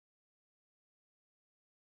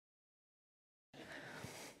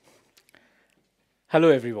Hello,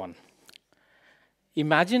 everyone.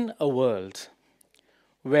 Imagine a world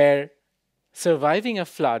where surviving a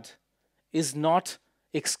flood is not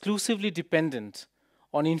exclusively dependent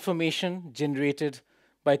on information generated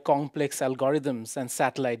by complex algorithms and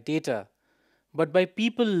satellite data, but by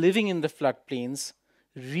people living in the floodplains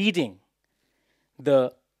reading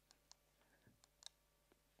the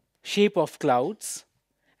shape of clouds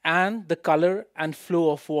and the color and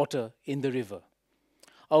flow of water in the river.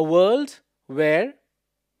 A world where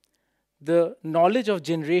the knowledge of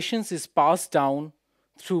generations is passed down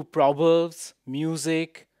through proverbs,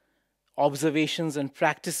 music, observations, and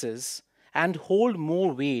practices, and hold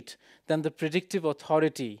more weight than the predictive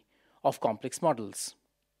authority of complex models.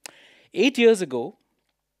 8 years ago,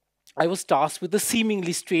 I was tasked with a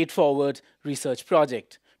seemingly straightforward research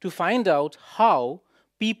project to find out how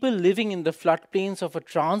people living in the floodplains of a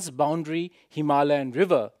transboundary Himalayan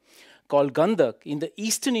river called Gandak in the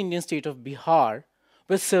eastern Indian state of Bihar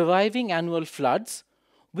were surviving annual floods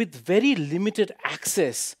with very limited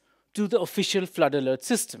access to the official flood alert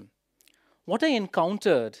system. What I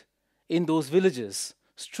encountered in those villages,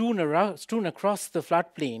 strewn across the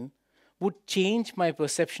floodplain, would change my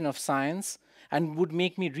perception of science and would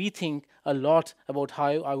make me rethink a lot about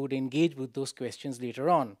how I would engage with those questions later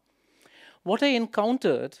on. What I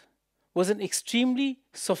encountered was an extremely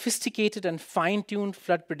sophisticated and fine tuned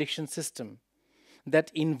flood prediction system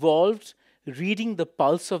that involved reading the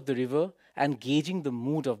pulse of the river and gauging the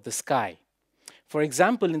mood of the sky. For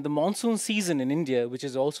example, in the monsoon season in India, which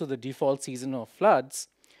is also the default season of floods,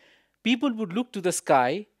 people would look to the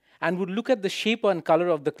sky and would look at the shape and color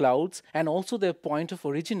of the clouds and also their point of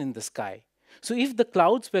origin in the sky. So if the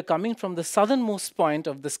clouds were coming from the southernmost point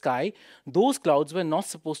of the sky, those clouds were not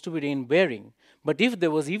supposed to be rain bearing. But if there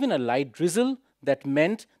was even a light drizzle, that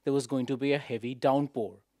meant there was going to be a heavy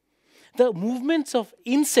downpour. The movements of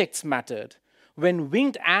insects mattered. When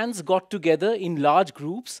winged ants got together in large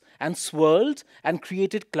groups and swirled and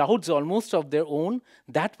created clouds almost of their own,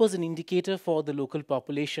 that was an indicator for the local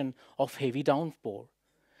population of heavy downpour.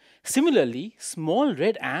 Similarly, small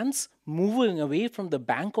red ants moving away from the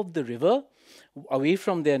bank of the river, away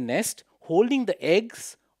from their nest, holding the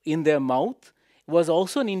eggs in their mouth, was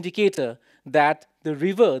also an indicator that the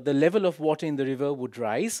river, the level of water in the river would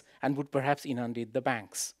rise and would perhaps inundate the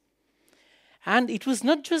banks. And it was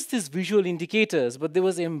not just these visual indicators, but there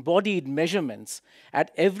was embodied measurements.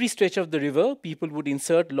 At every stretch of the river, people would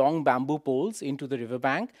insert long bamboo poles into the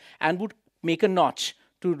riverbank and would make a notch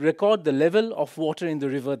to record the level of water in the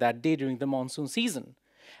river that day during the monsoon season.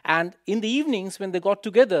 And in the evenings, when they got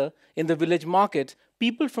together in the village market,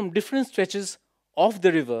 people from different stretches of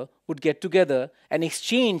the river would get together and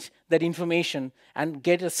exchange that information and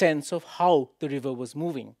get a sense of how the river was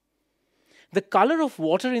moving. The color of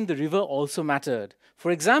water in the river also mattered.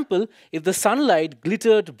 For example, if the sunlight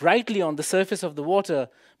glittered brightly on the surface of the water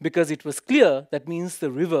because it was clear, that means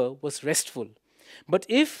the river was restful. But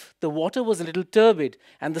if the water was a little turbid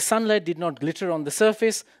and the sunlight did not glitter on the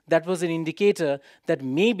surface, that was an indicator that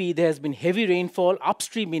maybe there has been heavy rainfall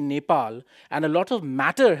upstream in Nepal and a lot of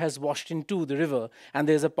matter has washed into the river, and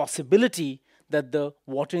there's a possibility that the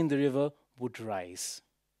water in the river would rise.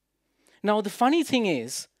 Now, the funny thing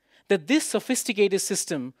is that this sophisticated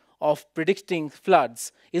system of predicting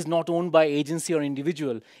floods is not owned by agency or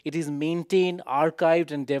individual. It is maintained, archived,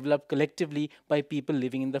 and developed collectively by people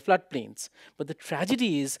living in the floodplains. But the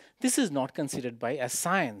tragedy is this is not considered by as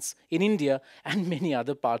science in India and many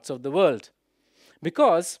other parts of the world.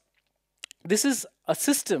 Because this is a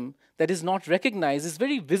system that is not recognized, is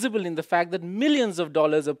very visible in the fact that millions of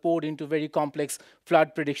dollars are poured into very complex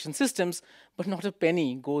flood prediction systems, but not a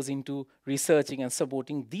penny goes into researching and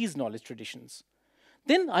supporting these knowledge traditions.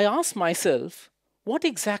 Then I ask myself, what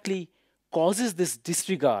exactly causes this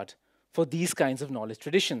disregard for these kinds of knowledge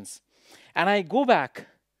traditions? And I go back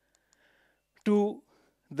to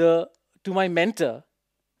my mentor,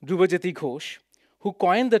 Dhrubajyoti Ghosh, who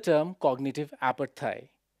coined the term cognitive apartheid.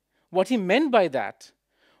 What he meant by that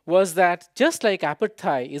was that just like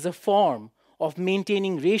apartheid is a form of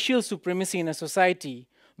maintaining racial supremacy in a society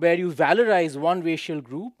where you valorize one racial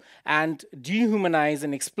group and dehumanize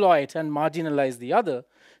and exploit and marginalize the other,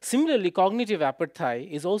 similarly, cognitive apartheid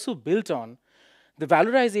is also built on the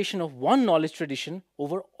valorization of one knowledge tradition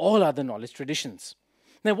over all other knowledge traditions.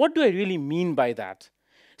 Now, what do I really mean by that?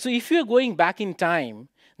 So if you're going back in time,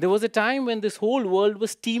 there was a time when this whole world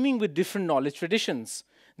was teeming with different knowledge traditions.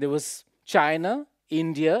 There was China,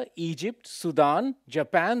 India, Egypt, Sudan,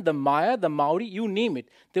 Japan, the Maya, the Maori, you name it.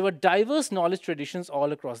 There were diverse knowledge traditions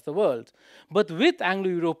all across the world. But with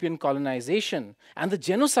Anglo-European colonization and the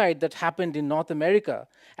genocide that happened in North America,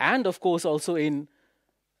 and of course also in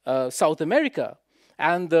South America,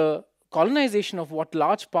 and the colonization of what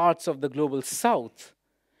large parts of the global south,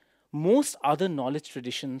 most other knowledge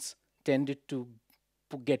traditions tended to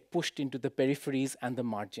get pushed into the peripheries and the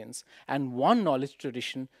margins. And one knowledge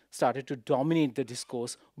tradition started to dominate the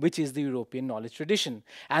discourse, which is the European knowledge tradition.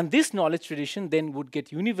 And this knowledge tradition then would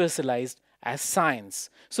get universalized as science.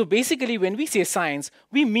 So basically, when we say science,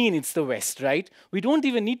 we mean it's the West, right? We don't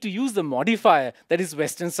even need to use the modifier that is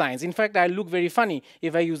Western science. In fact, I look very funny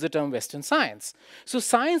if I use the term Western science. So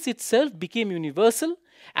science itself became universal,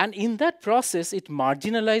 and in that process, it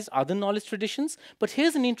marginalized other knowledge traditions. But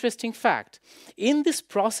here's an interesting fact. In this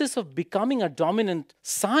process of becoming a dominant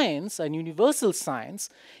science, an universal science,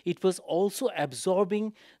 it was also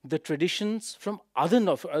absorbing the traditions from other,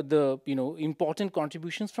 important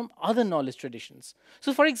contributions from other knowledge traditions.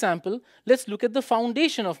 So for example, let's look at the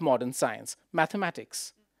foundation of modern science,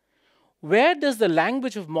 mathematics. Where does the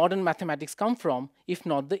language of modern mathematics come from, if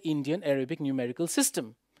not the Indian Arabic numerical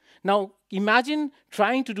system? Now, imagine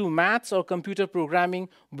trying to do maths or computer programming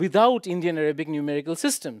without Indian Arabic numerical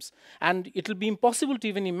systems. And it'll be impossible to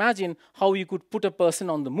even imagine how you could put a person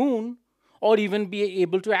on the moon or even be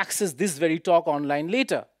able to access this very talk online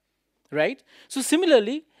later, right? So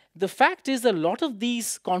similarly, the fact is a lot of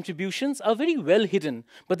these contributions are very well hidden,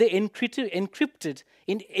 but they're encrypted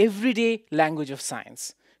in everyday language of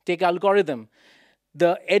science. Take algorithm,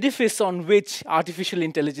 the edifice on which artificial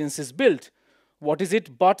intelligence is built. What is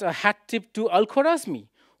it but a hat tip to Al-Khwarizmi,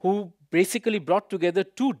 who basically brought together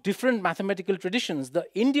two different mathematical traditions, the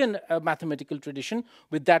Indian mathematical tradition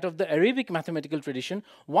with that of the Arabic mathematical tradition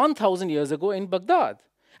 1,000 years ago in Baghdad.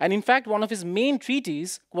 And in fact, one of his main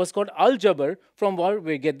treatises was called Al-Jabr, from where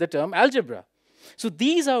we get the term algebra. So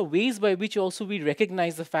these are ways by which also we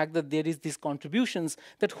recognize the fact that there is these contributions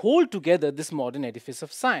that hold together this modern edifice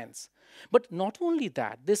of science. But not only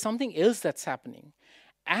that, there's something else that's happening.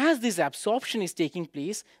 As this absorption is taking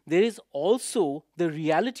place, there is also the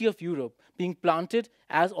reality of Europe being planted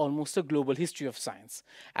as almost a global history of science.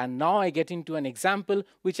 And now I get into an example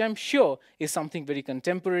which I'm sure is something very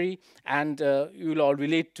contemporary and you'll all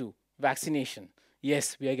relate to, vaccination.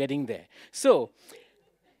 Yes, we are getting there. So,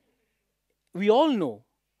 we all know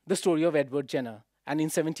the story of Edward Jenner, and in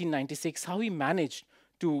 1796, how he managed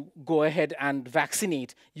to go ahead and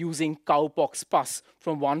vaccinate using cowpox pus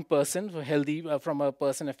from one person, from a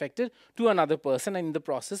person affected, to another person, and in the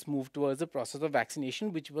process moved towards the process of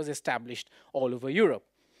vaccination, which was established all over Europe.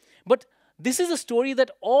 But this is a story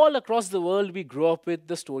that all across the world we grow up with,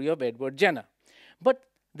 the story of Edward Jenner. But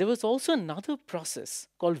there was also another process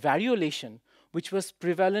called variolation, which was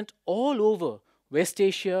prevalent all over West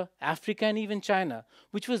Asia, Africa, and even China,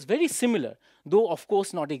 which was very similar, though of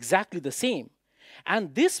course not exactly the same.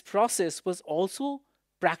 And this process was also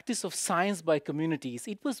practice of science by communities.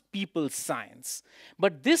 It was people's science.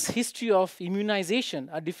 But this history of immunization,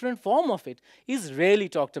 a different form of it, is rarely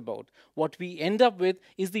talked about. What we end up with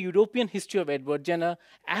is the European history of Edward Jenner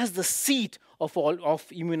as the seat of all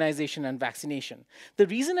of immunization and vaccination. The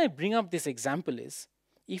reason I bring up this example is,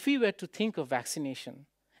 if we were to think of vaccination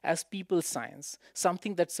as people's science,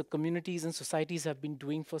 something that communities and societies have been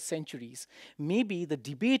doing for centuries, maybe the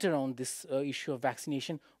debate around this issue of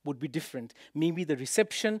vaccination would be different. Maybe the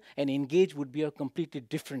reception and engage would be a completely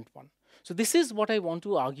different one. So this is what I want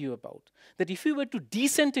to argue about, that if you were to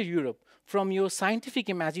decenter Europe from your scientific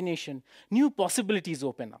imagination, new possibilities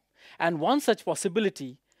open up. And one such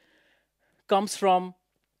possibility comes from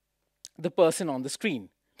the person on the screen.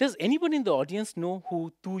 Does anyone in the audience know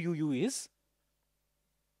who Tu Youyou is?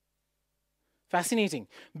 Fascinating,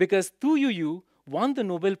 because Tu Youyou won the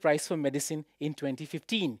Nobel Prize for Medicine in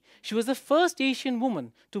 2015. She was the first Asian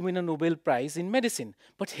woman to win a Nobel Prize in medicine.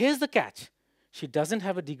 But here's the catch. She doesn't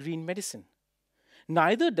have a degree in medicine.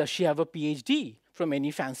 Neither does she have a PhD from any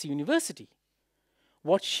fancy university.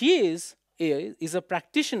 What she is a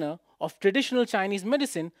practitioner of traditional Chinese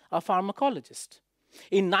medicine, a pharmacologist.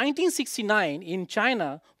 In 1969, in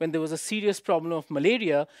China, when there was a serious problem of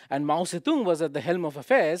malaria and Mao Zedong was at the helm of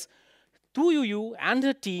affairs, Tu Youyou and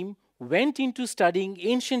her team went into studying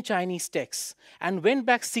ancient Chinese texts and went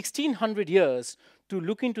back 1600 years to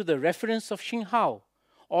look into the reference of Xinghao,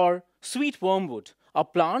 or sweet wormwood, a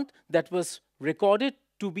plant that was recorded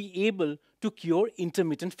to be able to cure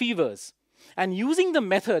intermittent fevers. And using the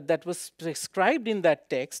method that was prescribed in that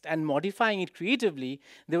text and modifying it creatively,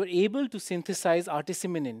 they were able to synthesize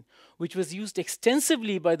artemisinin, which was used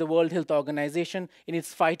extensively by the World Health Organization in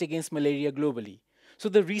its fight against malaria globally. So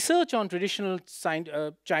the research on traditional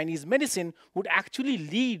Chinese medicine would actually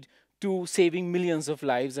lead to saving millions of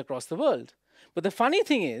lives across the world. But the funny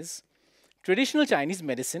thing is, traditional Chinese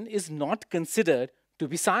medicine is not considered to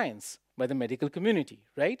be science by the medical community,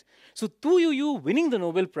 right? So Tu Youyou winning the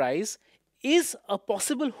Nobel Prize is a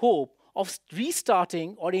possible hope of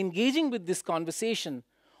restarting or engaging with this conversation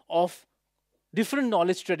of different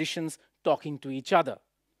knowledge traditions talking to each other.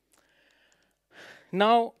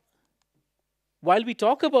 Now, while we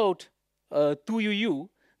talk about Tu Youyou,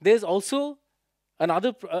 there's also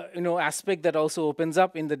another aspect that also opens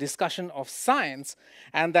up in the discussion of science,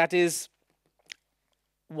 and that is,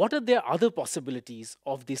 what are the other possibilities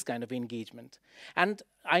of this kind of engagement? And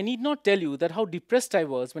I need not tell you that how depressed I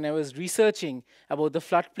was when I was researching about the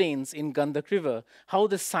floodplains in Gandak River, how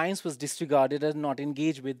the science was disregarded and not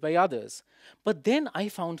engaged with by others. But then I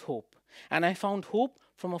found hope, and I found hope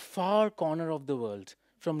from a far corner of the world,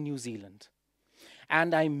 from New Zealand.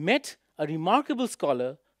 And I met a remarkable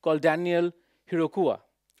scholar called Daniel Hirokua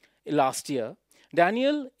last year.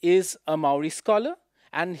 Daniel is a Maori scholar,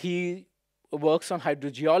 and he works on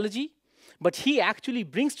hydrogeology, but he actually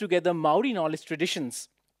brings together Maori knowledge traditions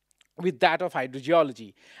with that of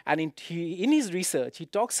hydrogeology. And in his research, he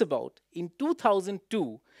talks about, in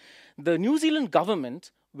 2002, the New Zealand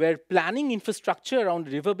government were planning infrastructure around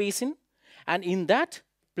the river basin, and in that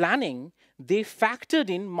planning, they factored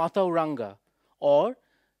in Matauranga, or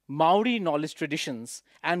Maori knowledge traditions,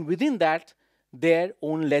 and within that, their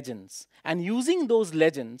own legends. And using those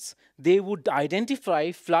legends, they would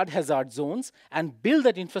identify flood hazard zones and build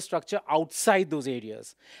that infrastructure outside those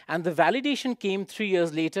areas. And the validation came 3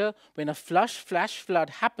 years later when a flash flood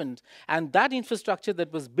happened, and that infrastructure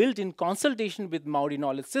that was built in consultation with Maori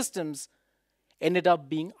knowledge systems ended up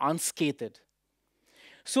being unscathed.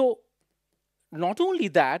 So not only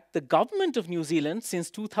that, the government of New Zealand since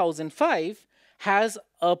 2005 has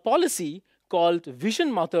a policy called Vision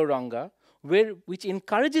Matauranga, which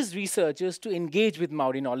encourages researchers to engage with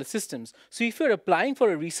Maori knowledge systems. So if you're applying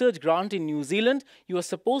for a research grant in New Zealand, you are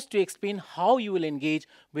supposed to explain how you will engage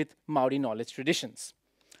with Maori knowledge traditions.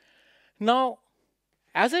 Now,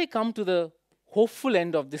 as I come to the hopeful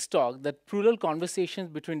end of this talk, that plural conversations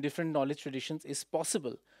between different knowledge traditions is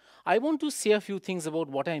possible, I want to say a few things about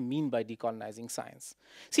what I mean by decolonizing science.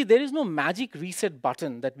 See, there is no magic reset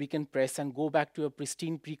button that we can press and go back to a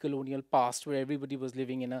pristine pre-colonial past where everybody was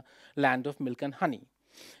living in a land of milk and honey.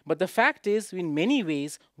 But the fact is, in many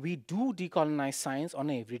ways, we do decolonize science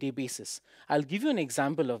on an everyday basis. I'll give you an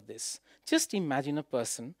example of this. Just imagine a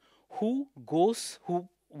person who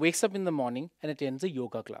wakes up in the morning and attends a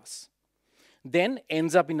yoga class, then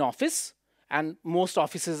ends up in office, and most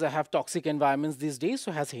offices have toxic environments these days,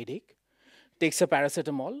 so has headache, takes a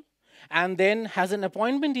paracetamol, and then has an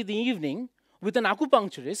appointment in the evening with an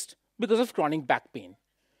acupuncturist because of chronic back pain.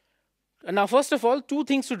 And now, first of all, 2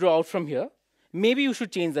 things to draw out from here. Maybe you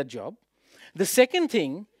should change that job. The second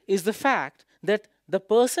thing is the fact that the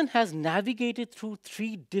person has navigated through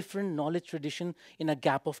 3 different knowledge traditions in a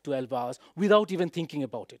gap of 12 hours without even thinking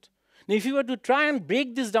about it. Now, if you were to try and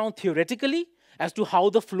break this down theoretically, as to how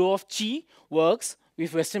the flow of qi works,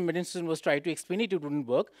 if Western medicine was trying to explain it, it wouldn't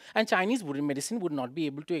work, and Chinese medicine would not be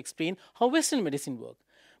able to explain how Western medicine works.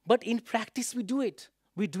 But in practice, we do it.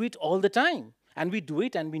 We do it all the time. And we do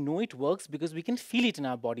it and we know it works because we can feel it in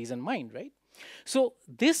our bodies and mind, right? So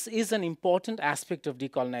this is an important aspect of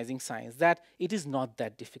decolonizing science, that it is not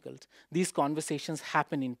that difficult. These conversations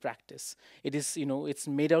happen in practice. It is, it's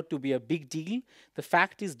made out to be a big deal. The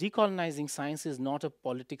fact is, decolonizing science is not a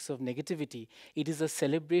politics of negativity. It is a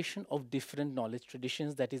celebration of different knowledge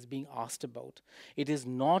traditions that is being asked about. It is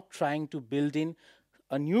not trying to build in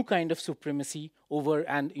a new kind of supremacy over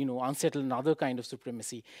and unsettle another kind of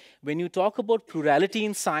supremacy. When you talk about plurality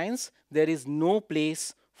in science, there is no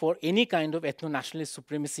place for any kind of ethno-nationalist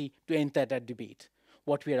supremacy to enter that debate.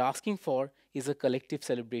 What we are asking for is a collective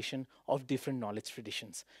celebration of different knowledge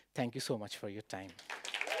traditions. Thank you so much for your time.